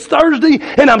Sunday and it's Thursday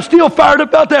and I'm still fired up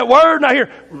about that word, and I hear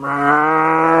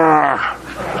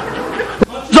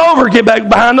it's over, get back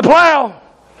behind the plow.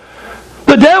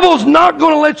 The devil's not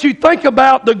going to let you think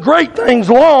about the great things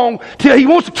long till he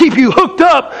wants to keep you hooked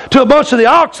up to a bunch of the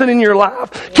oxen in your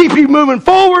life. Keep you moving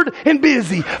forward and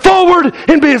busy. Forward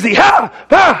and busy. Ha!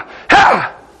 Ha!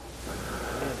 Ha!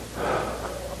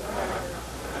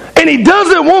 And he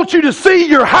doesn't want you to see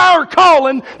your higher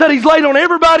calling that he's laid on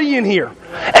everybody in here.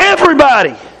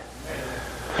 Everybody.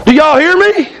 Do y'all hear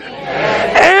me?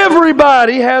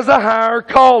 Everybody has a higher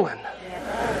calling.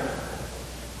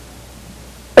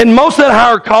 And most of that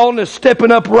higher calling is stepping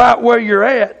up right where you're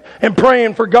at and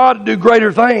praying for God to do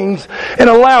greater things and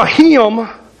allow Him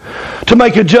to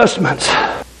make adjustments.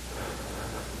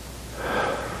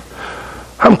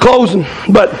 I'm closing,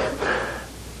 but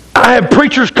I have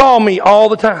preachers call me all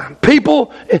the time.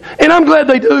 People, and I'm glad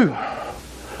they do.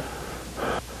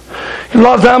 A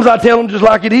lot of times I tell them just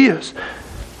like it is.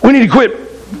 We need to quit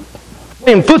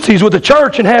playing footsies with the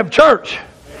church and have church.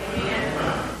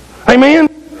 Amen?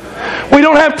 We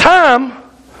don't have time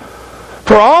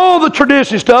for all the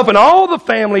tradition stuff and all the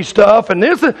family stuff. And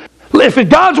this, if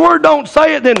God's Word don't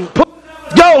say it, then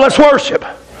let's go, let's worship.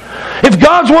 If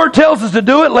God's Word tells us to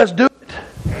do it, let's do it.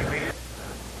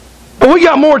 But we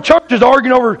got more churches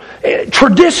arguing over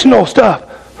traditional stuff.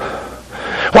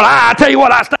 Well, I tell you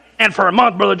what, I stand for a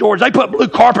month, Brother George. They put blue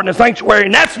carpet in the sanctuary,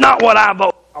 and that's not what I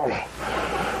vote on.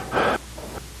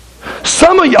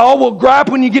 Some of y'all will gripe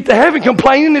when you get to heaven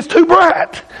complaining it's too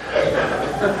bright.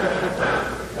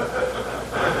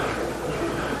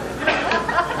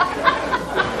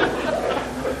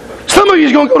 Some of you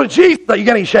is going to go to Jesus. You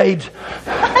got any shades?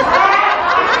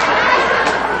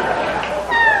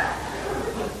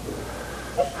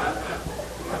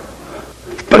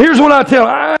 But here's what I tell.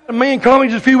 I had a man call me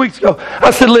just a few weeks ago.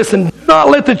 I said, listen, do not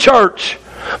let the church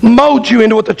mold you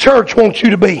into what the church wants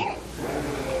you to be.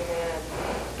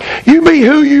 You be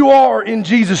who you are in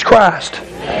Jesus Christ.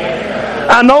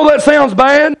 I know that sounds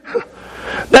bad.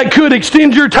 That could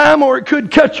extend your time or it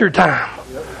could cut your time.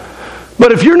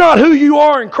 But if you're not who you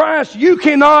are in Christ, you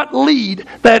cannot lead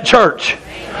that church.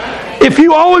 If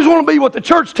you always want to be what the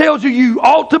church tells you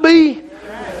ought to be,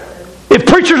 if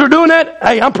preachers are doing that,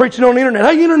 hey, I'm preaching on the internet.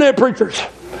 Hey, internet preachers.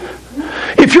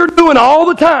 If you're doing all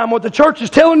the time what the church is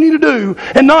telling you to do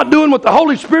and not doing what the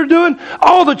Holy Spirit is doing,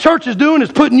 all the church is doing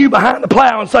is putting you behind the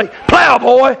plow and say, plow,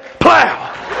 boy, plow.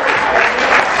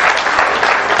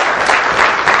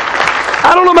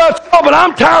 I don't know about y'all, but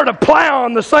I'm tired of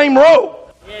plowing the same row.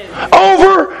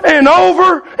 Over and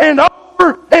over and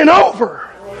over and over.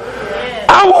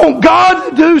 I want God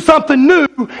to do something new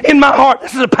in my heart.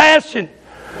 This is a passion.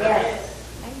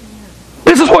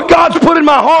 This is what God's put in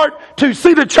my heart to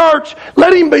see the church.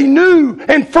 Let Him be new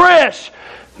and fresh.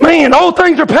 Man, old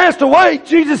things are passed away.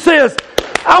 Jesus says,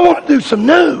 I want to do some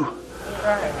new.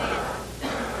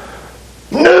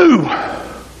 New.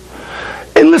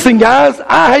 And listen, guys,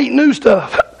 I hate new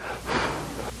stuff.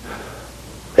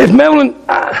 If Melvin,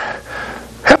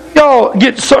 how do y'all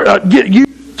get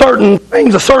used certain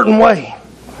things a certain way?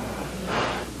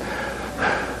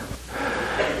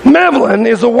 Melvin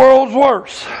is the world's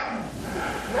worst.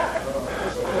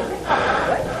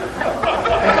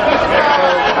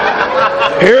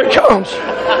 Here it comes.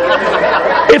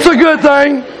 It's a good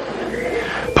thing.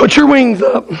 Put your wings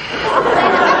up.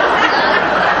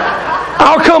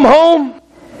 I'll come home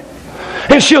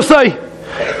and she'll say,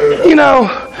 you know,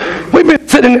 we've been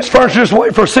sitting in this furniture this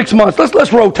way for 6 months.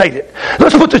 Let's rotate it.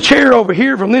 Let's put the chair over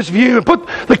here from this view and put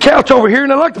the couch over here.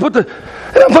 And I like to put and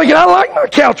I'm thinking, I like my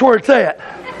couch where it's at.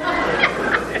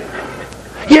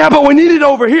 Yeah, but we need it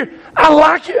over here. I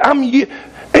like it.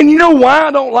 And you know why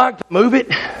I don't like to move it?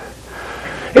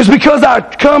 It's because I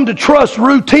come to trust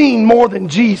routine more than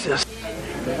Jesus.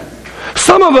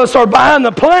 Some of us are behind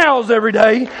the plows every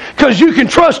day because you can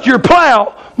trust your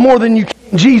plow more than you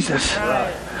can Jesus.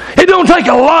 It don't take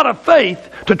a lot of faith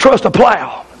to trust a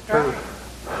plow.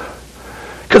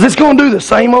 Because it's going to do the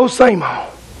same old.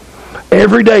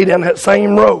 Every day down that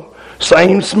same road.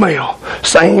 Same smell.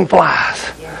 Same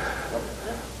flies.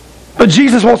 But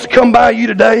Jesus wants to come by you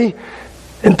today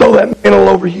and throw that mantle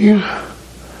over you.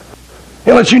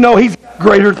 And let you know He's got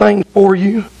greater things for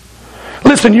you.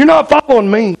 Listen, you're not following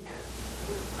me.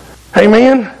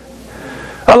 Amen?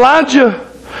 Elijah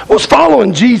was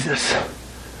following Jesus.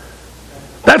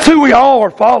 That's who we all are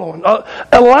following.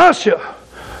 Elisha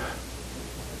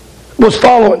was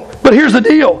following. But here's the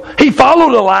deal. He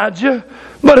followed Elijah.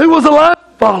 But who was Elijah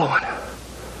following?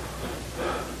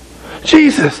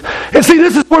 Jesus. And see,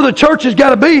 this is where the church has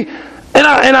got to be. And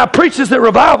I preach this at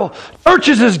revival.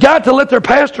 Churches has got to let their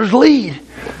pastors lead.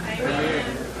 Amen.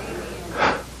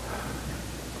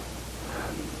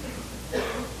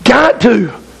 Got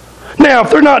to. Now,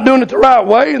 if they're not doing it the right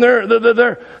way and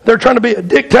they're trying to be a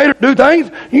dictator, do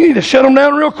things, you need to shut them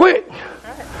down real quick.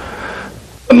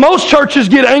 Most churches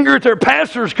get angry at their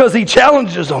pastors because he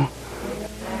challenges them.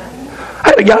 I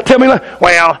had a guy tell me,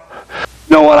 well,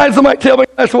 you know what? I had somebody tell me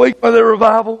last week by the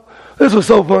revival. This was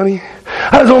so funny.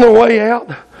 I was on the way out.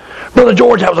 Brother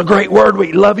George, that was a great word.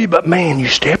 We love you, but man, you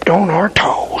stepped on our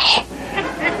toes.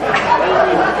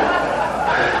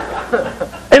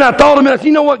 And I thought a minute,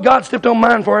 you know what? God stepped on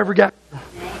mine before I ever got here.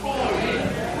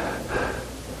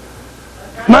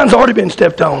 Mine's already been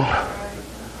stepped on.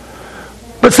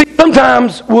 But see,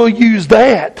 sometimes we'll use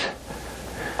that.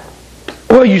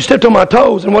 Well, you stepped on my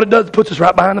toes, and what it does, it puts us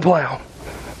right behind the plow.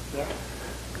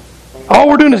 All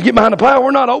we're doing is get behind the plow.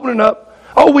 We're not opening up.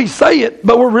 Oh, we say it,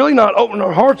 but we're really not opening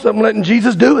our hearts up and letting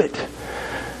Jesus do it.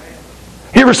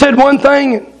 You ever said one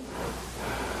thing and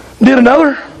did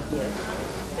another?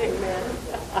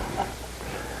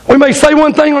 We may say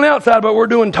one thing on the outside, but we're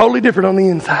doing totally different on the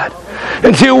inside.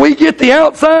 Until we get the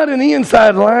outside and the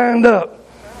inside lined up,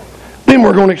 then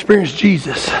we're going to experience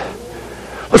Jesus.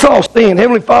 Let's all stand.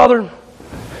 Heavenly Father,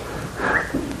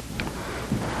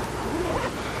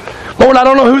 Lord, I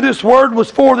don't know who this word was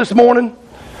for this morning.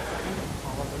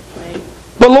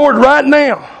 But Lord, right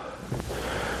now,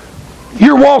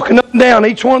 you're walking up and down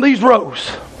each one of these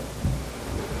rows.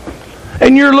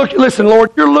 And you're looking, listen,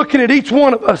 Lord, you're looking at each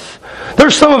one of us.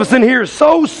 There's some of us in here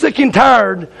so sick and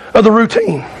tired of the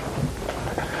routine.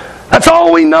 That's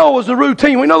all we know is the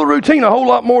routine. We know the routine a whole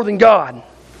lot more than God.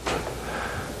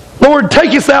 Lord,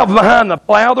 take us out behind the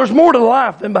plow. There's more to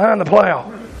life than behind the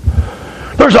plow.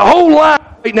 There's a whole life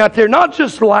waiting out there. Not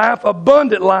just life,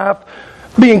 abundant life,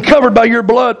 being covered by your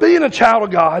blood, being a child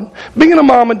of God, being a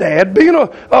mom and dad, being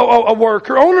a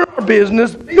worker, owning our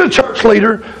business, being a church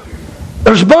leader.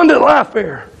 There's abundant life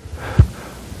there.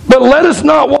 But let us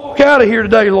not walk out of here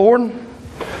today, Lord.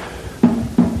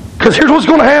 Because here's what's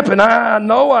going to happen. I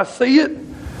know, I see it.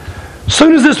 As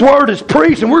soon as this word is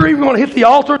preached, and we're even going to hit the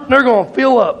altar, and they're going to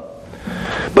fill up.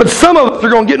 But some of us are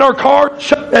going to get in our car,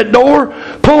 shut that door,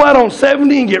 pull out on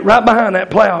 70, and get right behind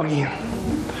that plow again.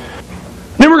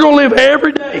 Then we're going to live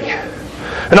every day.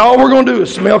 And all we're going to do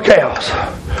is smell cows,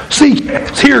 see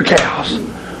cows, hear cows,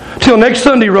 till next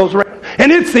Sunday rolls around.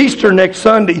 And it's Easter next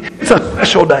Sunday. It's a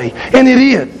special day. And it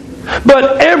is.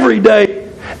 But every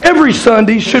day, every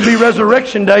Sunday should be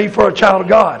Resurrection Day for a child of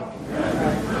God.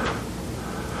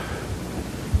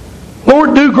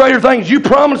 Lord, do greater things. You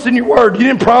promised in your word. You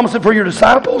didn't promise it for your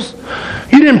disciples.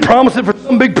 You didn't promise it for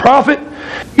some big prophet.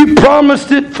 You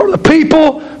promised it for the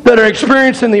people that are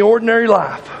experiencing the ordinary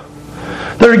life.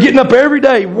 That are getting up every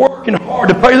day, working hard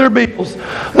to pay their bills.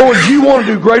 Lord, you want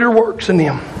to do greater works in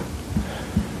them.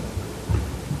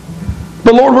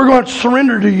 But Lord, we're going to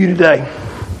surrender to you today.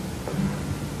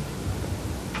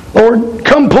 Lord,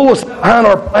 come pull us behind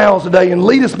our plows today and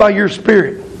lead us by your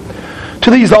Spirit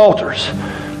to these altars.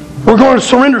 We're going to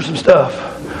surrender some stuff.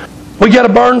 We got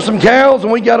to burn some cows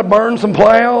and we got to burn some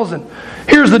plows. And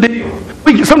here's the deal.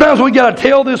 Sometimes we got to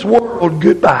tell this world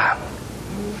goodbye.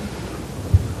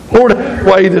 Lord, have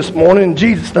your way this morning. In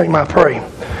Jesus' name I pray.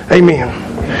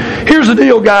 Amen. Here's the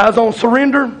deal, guys, on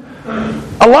surrender.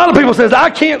 A lot of people says, I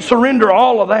can't surrender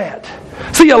all of that.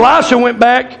 See, Elisha went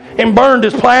back and burned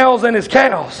his plows and his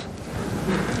cows.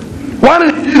 Why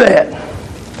did he do that?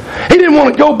 He didn't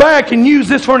want to go back and use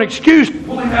this for an excuse to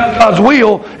pull him out of God's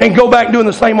will and go back doing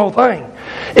the same old thing.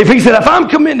 If he said, if I'm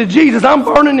committing to Jesus, I'm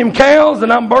burning them cows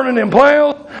and I'm burning them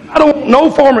plows, I don't want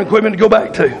no farming equipment to go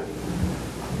back to.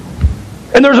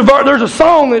 And there's a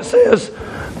song that says,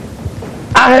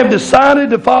 I have decided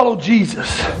to follow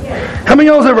Jesus. How many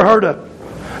of y'all's ever heard of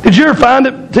it? Did you ever find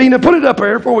it, Tina? Put it up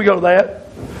here before we go to that.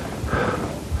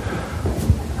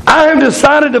 I have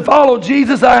decided to follow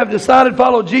Jesus. I have decided to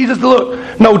follow Jesus.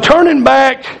 Look, no turning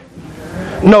back.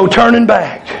 No turning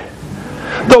back.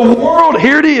 The world,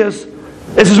 here it is.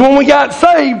 This is when we got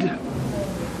saved.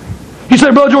 You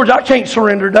say, Brother George, I can't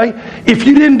surrender today. If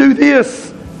you didn't do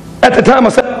this at the time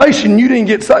of salvation, you didn't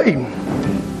get saved.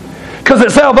 Because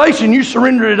at salvation, you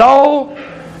surrendered it all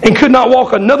and could not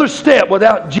walk another step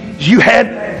without Jesus. You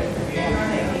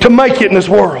had to make it in this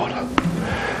world.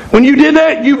 When you did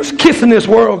that, you was kissing this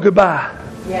world goodbye.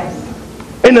 Yes.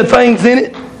 And the things in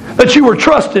it that you were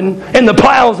trusting and the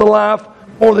plows of life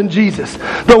more than Jesus.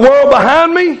 The world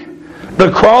behind me,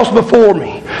 the cross before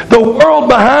me. The world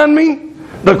behind me,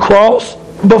 the cross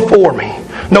before me.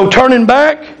 No turning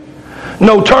back.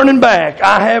 No turning back.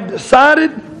 I have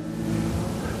decided,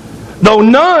 though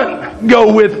none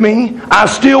go with me, I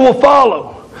still will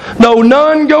follow. Though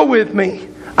none go with me,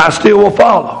 I still will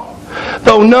follow.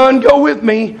 Though none go with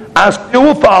me, I still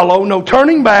will follow. No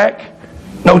turning back.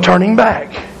 No turning back.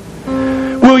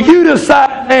 Will you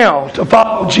decide now to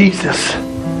follow Jesus?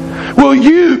 Will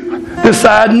you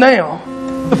decide now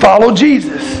to follow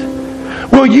Jesus?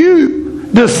 Will you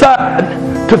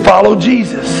decide to follow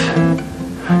Jesus?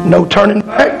 No turning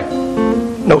back.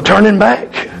 No turning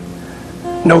back.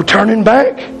 No turning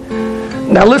back.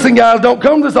 Now listen, guys, don't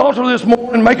come to this altar this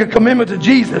morning and make a commitment to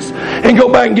Jesus and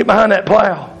go back and get behind that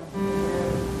plow.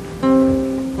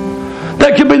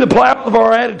 That could be the plow of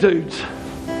our attitudes.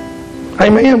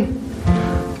 Amen.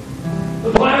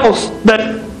 The plows that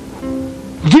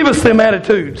give us them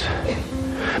attitudes.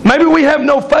 Maybe we have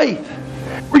no faith.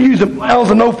 We're using plows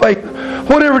of no faith.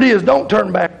 Whatever it is, don't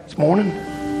turn back this morning.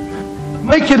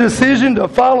 Make a decision to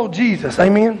follow Jesus.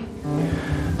 Amen.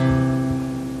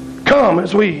 Come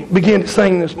as we begin to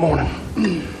sing this morning.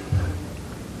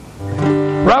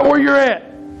 Right where you're at.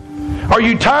 Are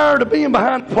you tired of being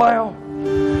behind the plow?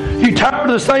 You tired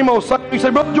of the same old thing? You say,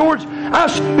 Brother George, I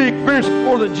should be experiencing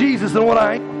more than Jesus than what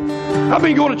I am. I've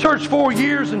been going to church 4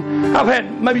 years and I've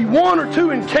had maybe 1 or 2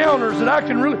 encounters that I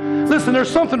can really... Listen, there's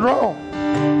something wrong.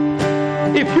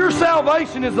 If your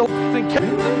salvation is the last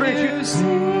encounter,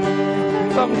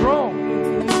 something's wrong.